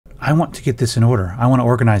I want to get this in order. I want to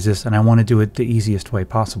organize this, and I want to do it the easiest way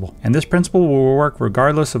possible. And this principle will work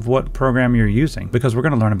regardless of what program you're using, because we're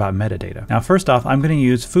going to learn about metadata. Now, first off, I'm going to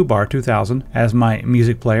use Foobar2000 as my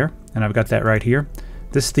music player, and I've got that right here.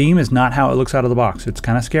 This theme is not how it looks out of the box. It's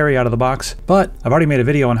kind of scary out of the box, but I've already made a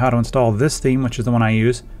video on how to install this theme, which is the one I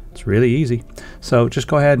use. It's really easy. So just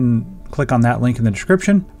go ahead and click on that link in the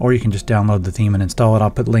description, or you can just download the theme and install it. I'll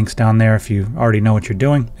put links down there if you already know what you're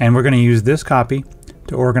doing. And we're going to use this copy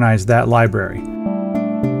to organize that library.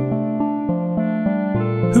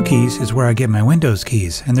 Whokeys is where I get my Windows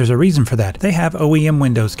keys, and there's a reason for that. They have OEM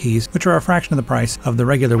Windows keys, which are a fraction of the price of the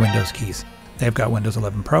regular Windows keys. They've got Windows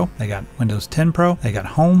 11 Pro, they got Windows 10 Pro, they got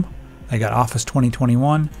Home, they got Office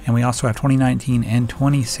 2021, and we also have 2019 and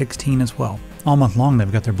 2016 as well. All month long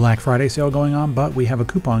they've got their Black Friday sale going on, but we have a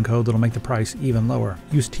coupon code that'll make the price even lower.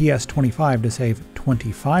 Use TS25 to save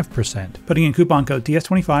 25%. Putting in coupon code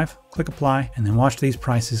TS25, click apply, and then watch these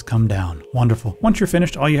prices come down. Wonderful. Once you're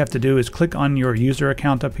finished, all you have to do is click on your user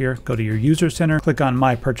account up here, go to your user center, click on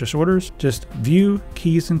My Purchase Orders, just view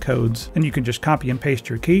keys and codes, and you can just copy and paste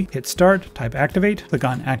your key, hit start, type activate, click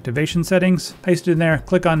on activation settings, paste it in there,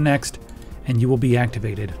 click on next, and you will be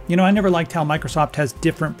activated. You know, I never liked how Microsoft has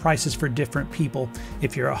different prices for different people.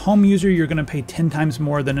 If you're a home user, you're going to pay 10 times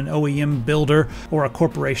more than an OEM builder or a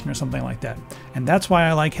corporation or something like that. And that's why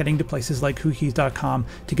I like heading to places like Whokeys.com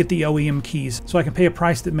to get the OEM keys, so I can pay a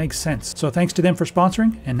price that makes sense. So thanks to them for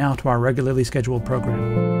sponsoring, and now to our regularly scheduled program.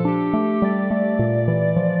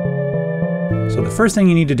 So the first thing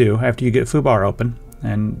you need to do after you get Foobar open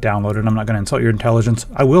and download it, I'm not going to insult your intelligence.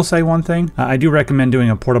 I will say one thing. I do recommend doing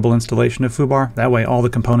a portable installation of Foobar. That way all the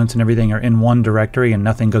components and everything are in one directory and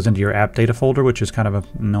nothing goes into your app data folder, which is kind of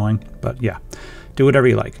annoying, but yeah, do whatever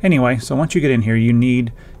you like. Anyway, so once you get in here, you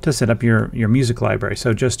need to set up your music library.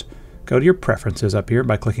 So just go to your preferences up here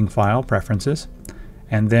by clicking File, Preferences,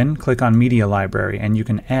 and then click on Media Library, and you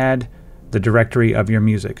can add the directory of your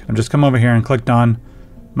music. I've just come over here and clicked on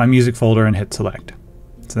my music folder and hit select.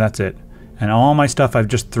 So that's it. And all my stuff I've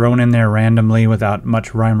just thrown in there randomly without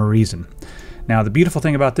much rhyme or reason. Now the beautiful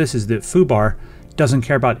thing about this is that Foobar doesn't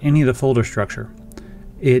care about any of the folder structure.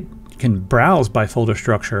 It can browse by folder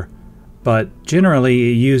structure, but generally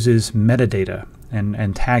it uses metadata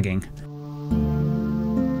and tagging.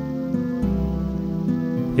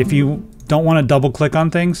 If you don't want to double click on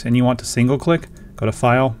things and you want to single click, go to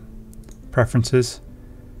File, Preferences,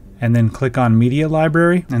 and then click on Media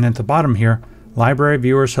Library, and at the bottom here, Library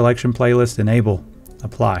Viewer Selection Playlist Enable.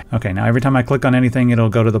 Apply. Okay, now every time I click on anything, it'll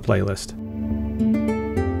go to the playlist.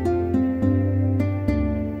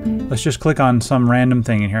 Let's just click on some random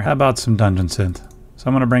thing in here. How about some Dungeon Synth? So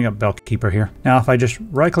I'm going to bring up Bellkeeper here. Now if I just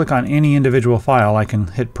right click on any individual file, I can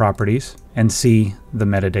hit Properties and see the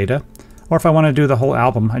metadata. Or if I want to do the whole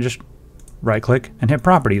album, I just right click and hit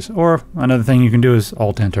Properties. Or another thing you can do is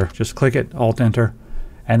Alt Enter. Just click it, Alt Enter,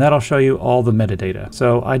 and that'll show you all the metadata.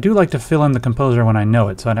 So I do like to fill in the composer when I know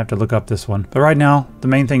it, so I'd have to look up this one. But right now, the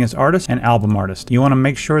main thing is artist and album artist. You want to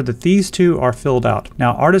make sure that these two are filled out.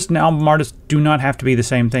 Now, artist and album artist do not have to be the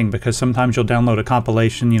same thing, because sometimes you'll download a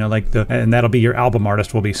compilation, you know, like and that'll be your album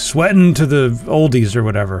artist will be sweating to the oldies or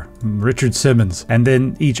whatever, Richard Simmons. And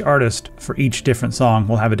then each artist for each different song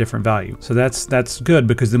will have a different value. So that's good,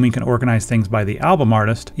 because then we can organize things by the album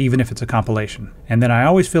artist, even if it's a compilation. And then I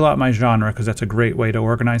always fill out my genre, because that's a great way to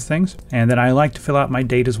organize things. And then I like to fill out my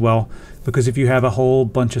date as well, because if you have a whole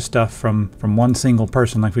bunch of stuff from one single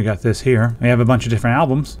person, like we got this here, we have a bunch of different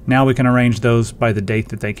albums. Now we can arrange those by the date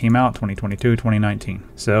that they came out, 2022, 2019.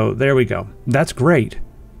 So there we go. That's great.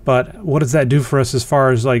 But what does that do for us as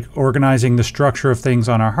far as like organizing the structure of things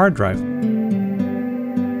on our hard drive?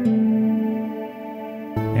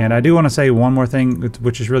 And I do want to say one more thing,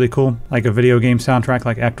 which is really cool, like a video game soundtrack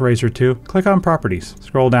like ActRaiser 2. Click on Properties,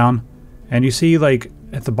 scroll down, and you see like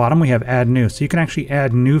at the bottom we have Add New. So you can actually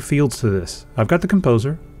add new fields to this. I've got the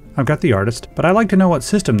composer, I've got the artist, but I like to know what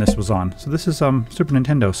system this was on. So this is Super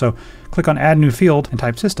Nintendo. So click on Add New Field and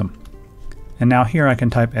type System. And now here I can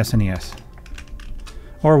type SNES.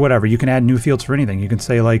 Or whatever, you can add new fields for anything. You can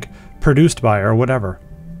say like produced by or whatever.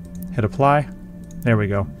 Hit Apply, there we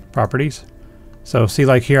go, Properties. So see,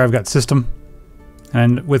 like here I've got System,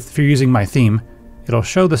 and if you're using my theme, it'll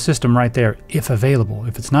show the system right there if available.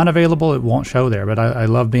 If it's not available, it won't show there, but I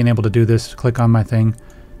love being able to do this. Click on my thing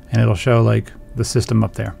and it'll show like the system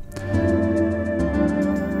up there.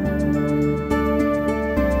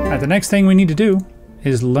 Alright, the next thing we need to do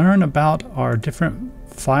is learn about our different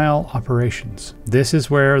file operations. This is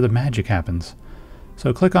where the magic happens.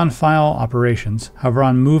 So click on File Operations, hover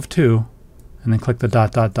on Move To, and then click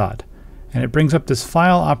the ... And it brings up this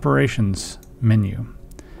File Operations menu.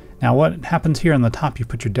 Now what happens here on the top, you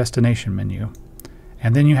put your destination menu,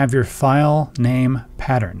 and then you have your file name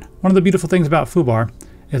pattern. One of the beautiful things about Foobar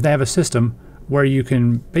is they have a system where you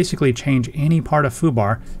can basically change any part of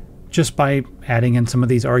Foobar just by adding in some of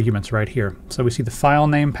these arguments right here. So we see the file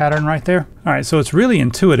name pattern right there. All right, so it's really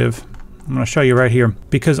intuitive. I'm going to show you right here,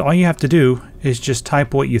 because all you have to do is just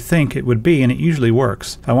type what you think it would be, and it usually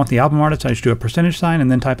works. If I want the album artist, I just do a % sign and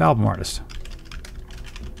then type album artist.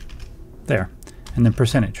 There, and then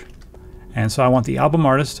 %. And so I want the album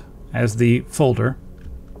artist as the folder,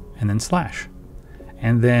 and then slash.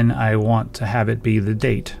 And then I want to have it be the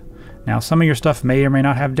date. Now some of your stuff may or may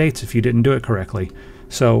not have dates if you didn't do it correctly.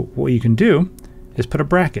 So what you can do is put a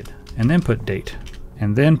bracket, and then put date,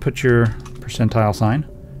 and then put your percentile sign,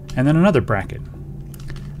 and then another bracket.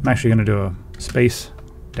 I'm actually going to do a space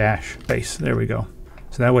dash space. There we go.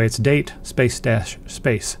 So that way it's date space dash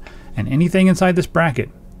space. And anything inside this bracket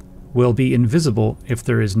will be invisible if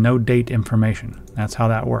there is no date information. That's how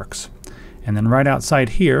that works. And then right outside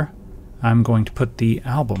here, I'm going to put the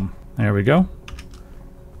album. There we go.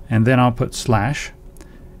 And then I'll put slash.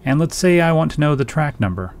 And let's say I want to know the track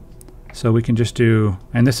number. So we can just do,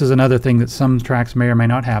 and this is another thing that some tracks may or may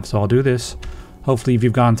not have, so I'll do this. Hopefully if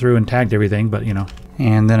you've gone through and tagged everything, but you know.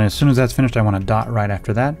 And then as soon as that's finished, I want a dot right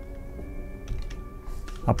after that.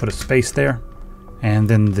 I'll put a space there. And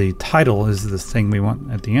then the title is the thing we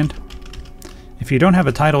want at the end. If you don't have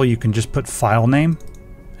a title, you can just put file name,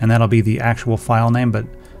 and that'll be the actual file name, but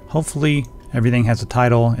hopefully everything has a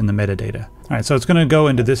title in the metadata. All right, so it's going to go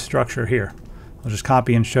into this structure here. I'll just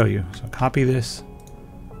copy and show you. So copy this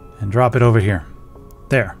and drop it over here.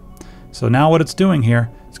 There. So now what it's doing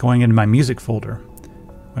here, it's going into my music folder,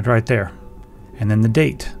 right there. And then the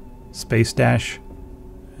date, space dash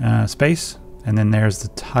space, and then there's the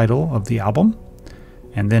title of the album.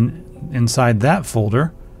 And then inside that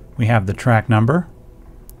folder, we have the track number,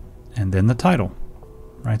 and then the title,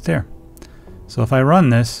 right there. So if I run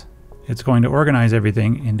this, it's going to organize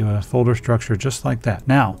everything into a folder structure just like that.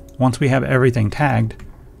 Now, once we have everything tagged,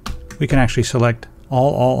 we can actually select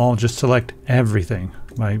all, just select everything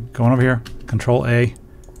by going over here, Control A,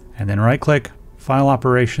 and then right click, File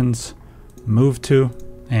Operations, Move To,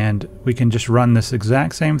 and we can just run this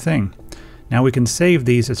exact same thing. Now we can save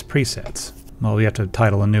these as presets. Well, we have to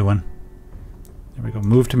title a new one. There we go,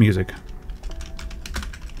 Move to Music.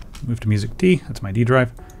 Move to Music D, that's my D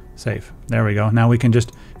drive. Save. There we go. Now we can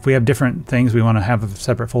just, if we have different things, we want to have a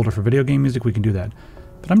separate folder for video game music, we can do that.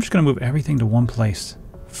 But I'm just going to move everything to one place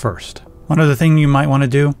first. One other thing you might want to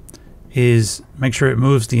do is make sure it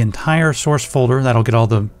moves the entire source folder. That'll get all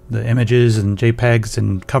the images and JPEGs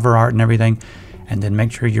and cover art and everything. And then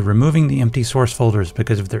make sure you're removing the empty source folders,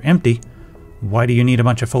 because if they're empty, why do you need a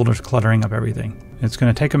bunch of folders cluttering up everything? It's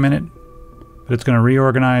going to take a minute, but it's going to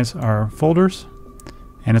reorganize our folders.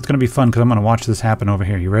 And it's going to be fun because I'm going to watch this happen over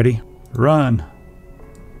here. You ready? Run!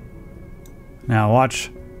 Now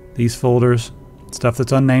watch these folders. Stuff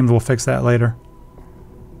that's unnamed, we'll fix that later.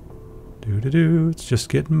 It's just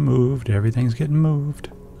getting moved. Everything's getting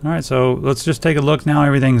moved. Alright, so let's just take a look now.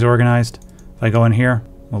 Everything's organized. If I go in here,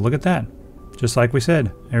 well, look at that. Just like we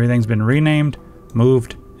said, everything's been renamed,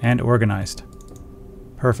 moved, and organized.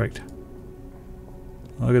 Perfect.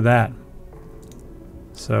 Look at that.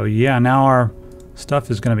 So yeah, now our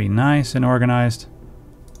stuff is going to be nice and organized.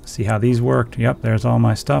 See how these worked. Yep, there's all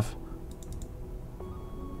my stuff.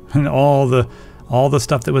 And all the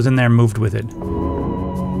stuff that was in there moved with it.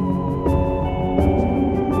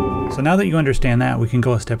 So now that you understand that, we can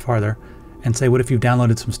go a step farther and say, what if you've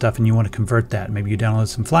downloaded some stuff and you want to convert that? Maybe you downloaded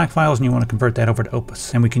some FLAC files and you want to convert that over to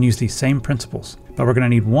Opus. And we can use these same principles. But we're going to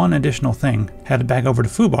need one additional thing. Head back over to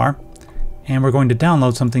Foobar, and we're going to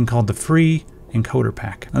download something called the free Encoder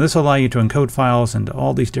pack. Now this will allow you to encode files and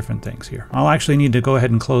all these different things here. I'll actually need to go ahead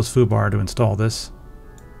and close Foobar to install this.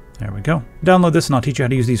 There we go. Download this and I'll teach you how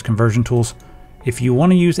to use these conversion tools. If you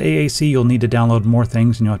want to use AAC, you'll need to download more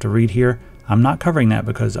things and you'll have to read here. I'm not covering that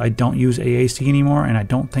because I don't use AAC anymore, and I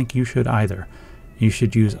don't think you should either. You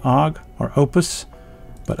should use OGG or Opus,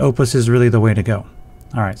 but Opus is really the way to go.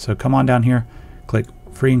 Alright, so come on down here, click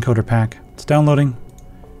Free Encoder Pack. It's downloading.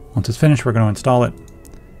 Once it's finished, we're going to install it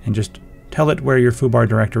and just tell it where your Foobar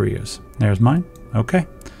directory is. There's mine. Okay.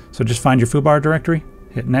 So just find your Foobar directory,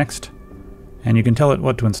 hit Next, and you can tell it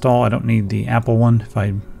what to install. I don't need the Apple one if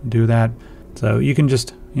I do that. So you can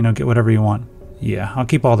just, get whatever you want. Yeah, I'll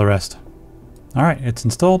keep all the rest. Alright, it's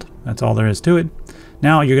installed. That's all there is to it.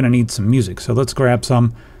 Now you're going to need some music, so let's grab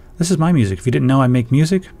some. This is my music. If you didn't know I make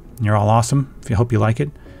music, you're all awesome. If you hope you like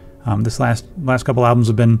it. This last couple albums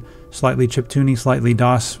have been slightly chiptune-y, slightly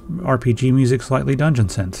DOS RPG music, slightly dungeon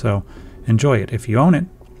synth, so enjoy it. If you own it,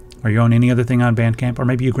 or you own any other thing on Bandcamp, or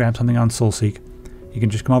maybe you grab something on SoulSeek, you can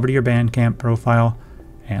just come over to your Bandcamp profile,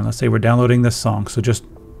 and let's say we're downloading this song. So just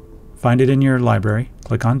find it in your library,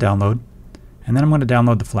 click on download, and then I'm going to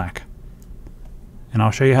download the FLAC. And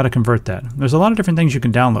I'll show you how to convert that. There's a lot of different things you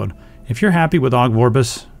can download. If you're happy with Ogg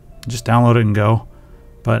Vorbis, just download it and go.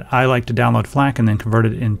 But I like to download FLAC and then convert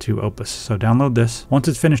it into Opus. So download this. Once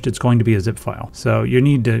it's finished, it's going to be a zip file. So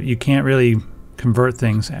you can't really convert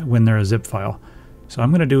things when they're a zip file. So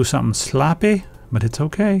I'm going to do something sloppy, but it's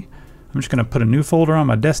okay. I'm just going to put a new folder on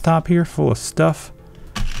my desktop here full of stuff.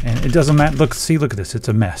 And it doesn't matter. Look at this. It's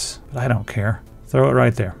a mess. But I don't care. Throw it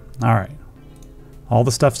right there. All right. All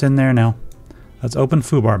the stuff's in there now. Let's open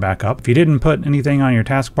Foobar back up. If you didn't put anything on your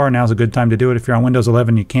taskbar, now's a good time to do it. If you're on Windows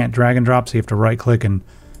 11, you can't drag and drop, so you have to right click and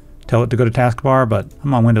tell it to go to taskbar, but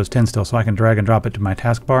I'm on Windows 10 still, so I can drag and drop it to my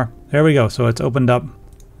taskbar. There we go. So it's opened up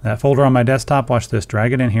that folder on my desktop. Watch this.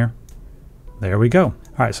 Drag it in here. There we go. All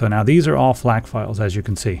right, so now these are all FLAC files, as you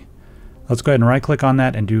can see. Let's go ahead and right click on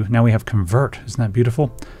that and now we have convert. Isn't that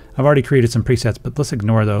beautiful? I've already created some presets, but let's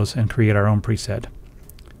ignore those and create our own preset.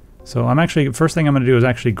 So first thing I'm going to do is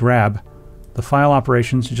actually grab the file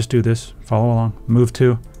operations. You just do this, follow along, move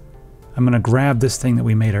to. I'm going to grab this thing that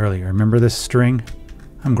we made earlier. Remember this string?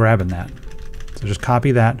 I'm grabbing that. So just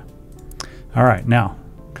copy that. All right, now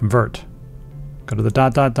convert. Go to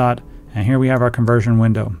the ... and here we have our conversion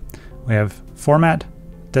window. We have format,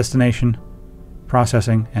 destination,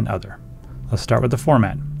 processing, and other. Let's start with the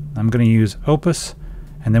format. I'm going to use Opus,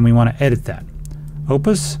 and then we want to edit that.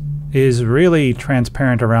 Opus is really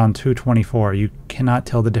transparent around 224. You cannot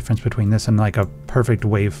tell the difference between this and like a perfect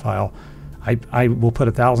WAV file. I will put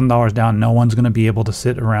 $1,000 down. No one's going to be able to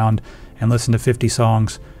sit around and listen to 50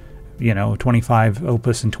 songs, 25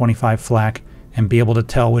 Opus and 25 FLAC, and be able to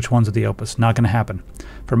tell which ones are the Opus. Not going to happen.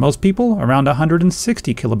 For most people, around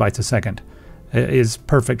 160 kilobytes a second is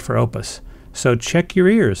perfect for Opus. So check your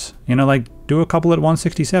ears. Do a couple at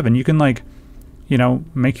 167. You can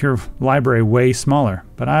make your library way smaller,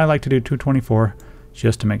 but I like to do 224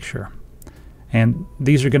 just to make sure. And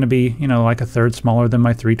these are going to be, like a third smaller than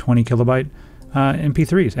my 320 kilobyte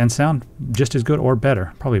MP3s and sound just as good or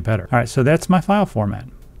better, probably better. All right, so that's my file format.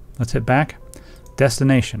 Let's hit back.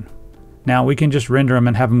 Destination. Now we can just render them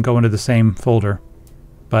and have them go into the same folder,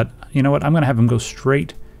 but you know what? I'm going to have them go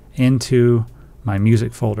straight into my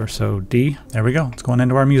music folder. So D, there we go. It's going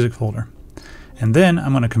into our music folder. And then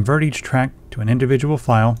I'm going to convert each track to an individual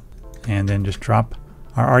file and then just drop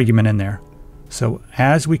our argument in there. So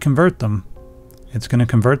as we convert them, it's going to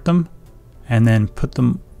convert them and then put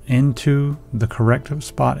them into the correct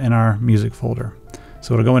spot in our music folder.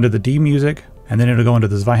 So it'll go into the D music, and then it'll go into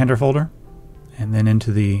the Zweihander folder, and then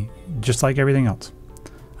into the, just like everything else.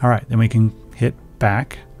 All right, then we can hit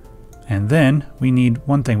back, and then we need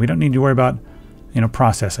one thing. We don't need to worry about,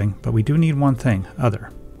 processing, but we do need one thing,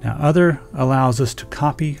 other. Now, other allows us to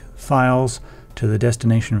copy files to the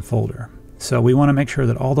destination folder. So we want to make sure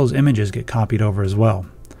that all those images get copied over as well.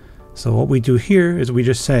 So what we do here is we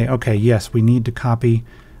just say, okay, yes, we need to copy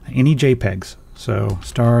any JPEGs. So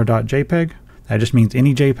star.jpg, that just means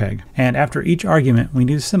any JPEG. And after each argument, we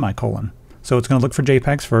need a semicolon. So it's going to look for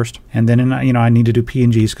JPEGs first, and then I need to do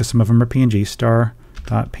PNGs because some of them are PNG,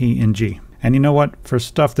 star.png. And you know what? For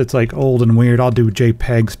stuff that's like old and weird, I'll do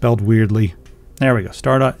JPEG spelled weirdly. There we go,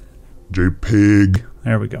 star.jpg.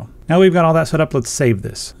 There we go. Now we've got all that set up, let's save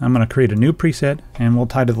this. I'm going to create a new preset, and we'll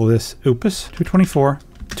title this Opus 224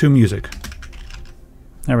 to music.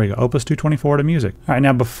 There we go, Opus 224 to music. All right,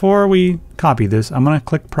 now before we copy this, I'm going to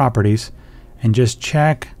click Properties and just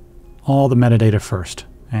check all the metadata first.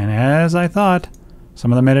 And as I thought,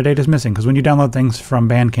 some of the metadata is missing, because when you download things from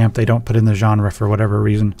Bandcamp, they don't put in the genre for whatever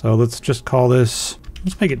reason. So let's just call this,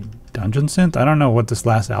 let's make it Dungeon Synth. I don't know what this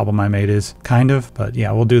last album I made is, kind of, but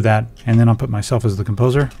yeah, we'll do that. And then I'll put myself as the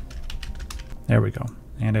composer. There we go.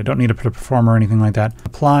 And I don't need to put a performer or anything like that.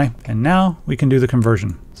 Apply, and now we can do the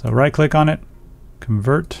conversion. So right click on it,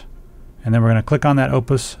 convert, and then we're going to click on that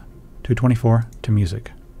Opus 224 to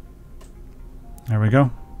music. There we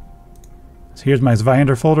go. So here's my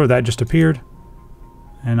Zweihander folder that just appeared,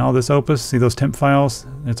 and all this Opus, see those temp files,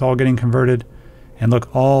 it's all getting converted, and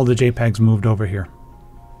look, all the JPEGs moved over here.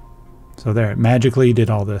 So there, it magically did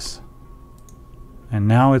all this, and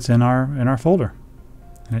now it's in our folder,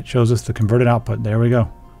 and it shows us the converted output. There we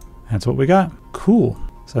go. That's what we got. Cool.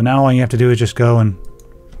 So now all you have to do is just go and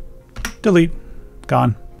delete.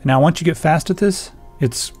 Gone. Now once you get fast at this,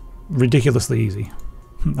 it's ridiculously easy.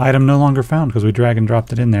 Item no longer found because we drag and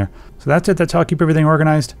dropped it in there. So that's it. That's how I keep everything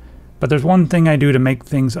organized. But there's one thing I do to make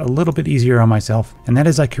things a little bit easier on myself, and that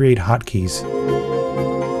is I create hotkeys.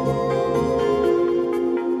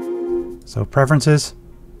 So preferences,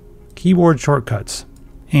 keyboard shortcuts.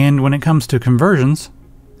 And when it comes to conversions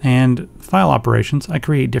and file operations, I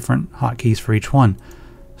create different hotkeys for each one.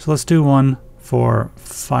 So let's do one for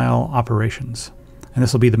file operations. And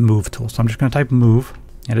this will be the move tool. So I'm just going to type move,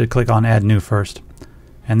 and I click on add new first.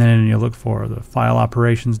 And then you look for the file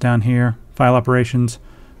operations down here, file operations,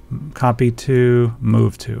 copy to,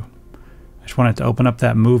 move to. I just want it to open up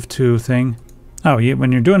that move to thing. Oh,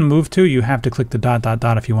 when you're doing move to, you have to click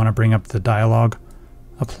the ... if you want to bring up the dialog.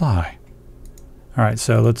 Apply. All right,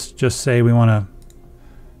 so let's just say we want to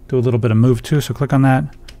do a little bit of move to, so click on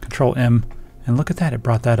that, Control M, and look at that, it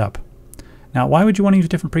brought that up. Now, why would you want to use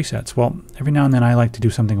different presets? Well, every now and then I like to do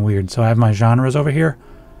something weird. So I have my genres over here.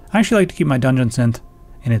 I actually like to keep my dungeon synth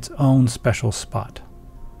in its own special spot.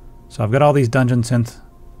 So I've got all these dungeon synth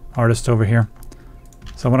artists over here.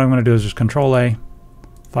 So what I'm going to do is just Control A,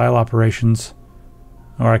 file operations,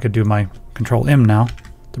 or I could do my Control M now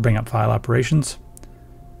to bring up file operations.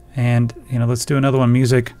 And, let's do another one,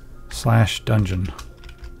 music/dungeon.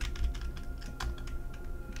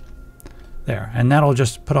 There, and that'll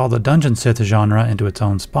just put all the dungeon synth genre into its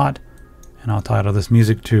own spot. And I'll title this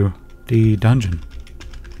music to the dungeon.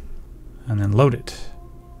 And then load it.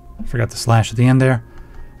 Forgot the slash at the end there.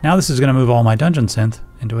 Now this is going to move all my dungeon synth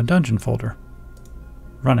into a dungeon folder.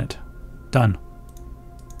 Run it. Done.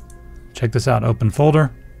 Check this out, open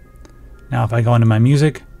folder. Now if I go into my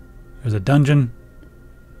music, there's a dungeon,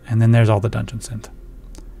 and then there's all the dungeon synth.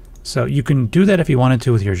 So you can do that if you wanted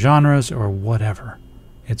to with your genres or whatever.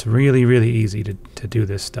 It's really, really easy to do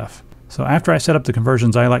this stuff. So after I set up the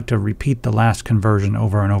conversions, I like to repeat the last conversion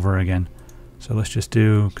over and over again. So let's just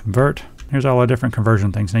do convert. Here's all the different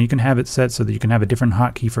conversion things. Now you can have it set so that you can have a different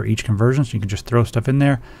hotkey for each conversion, so you can just throw stuff in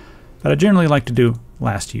there. But I generally like to do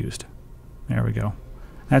last used. There we go.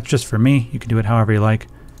 That's just for me. You can do it however you like.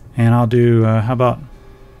 And I'll do, how about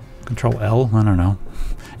Control L? I don't know.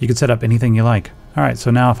 You can set up anything you like. All right, so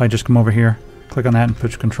now if I just come over here, click on that and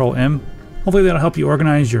push Control M, hopefully that'll help you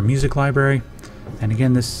organize your music library. And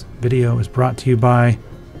again, this video is brought to you by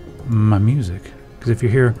my music. Because if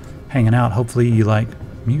you're here hanging out, hopefully you like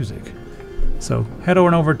music. So head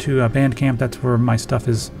over to Bandcamp. That's where my stuff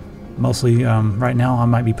is mostly right now. I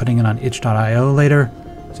might be putting it on itch.io later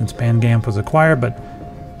since Bandcamp was acquired, but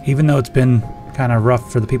even though it's been kind of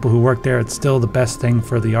rough for the people who work there, it's still the best thing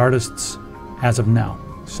for the artists as of now.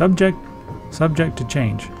 Subject to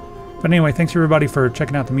change. But anyway, thanks everybody for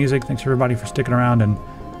checking out the music. Thanks everybody for sticking around and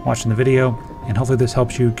watching the video. And hopefully this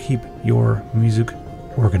helps you keep your music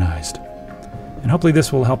organized. And hopefully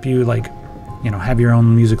this will help you have your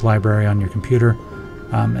own music library on your computer.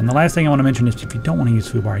 And the last thing I want to mention is if you don't want to use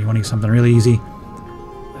Foobar, you want to use something really easy,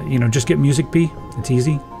 just get MusicBee. It's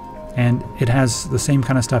easy. And it has the same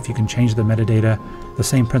kind of stuff. You can change the metadata. The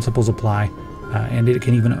same principles apply. And it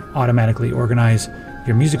can even automatically organize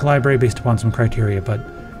your music library based upon some criteria.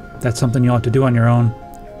 But that's something you'll have to do on your own.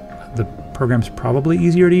 The program's probably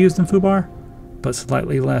easier to use than Foobar, but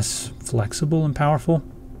slightly less flexible and powerful.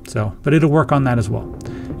 But it'll work on that as well.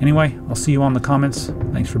 Anyway, I'll see you on the comments.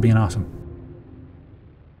 Thanks for being awesome.